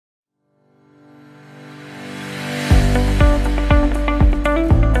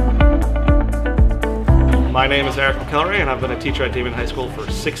My name is McElrea, and I've been a teacher at Damien High School for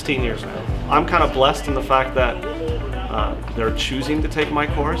 16 years now. I'm kind of blessed in the fact that they're choosing to take my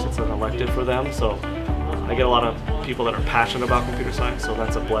course. It's an elective for them, so I get a lot of people that are passionate about computer science, so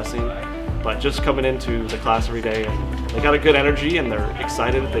that's a blessing. But just coming into the class every day, and they got a good energy and they're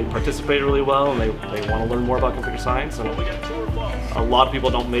excited, they participate really well, and they want to learn more about computer science. And a lot of people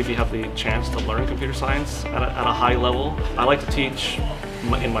don't maybe have the chance to learn computer science at a high level. I like to teach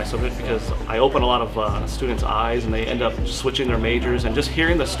in my subject because I open a lot of students' eyes, and they end up switching their majors, and just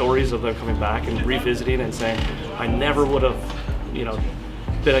hearing the stories of them coming back and revisiting and saying, I never would have,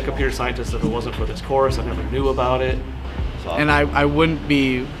 been a computer scientist if it wasn't for this course. I never knew about it. And I wouldn't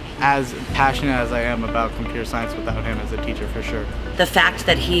be as passionate as I am about computer science without him as a teacher, for sure. The fact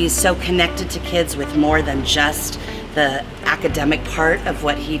that he's so connected to kids with more than just the academic part of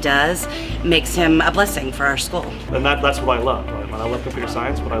what he does makes him a blessing for our school. And that's what I love. Right? I love computer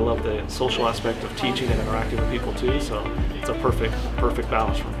science, but I love the social aspect of teaching and interacting with people too, so it's a perfect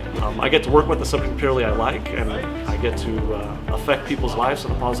balance for me. I get to work with the subject purely I like, and I get to affect people's lives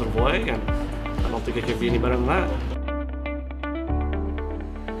in a positive way, and I don't think it could be any better than that.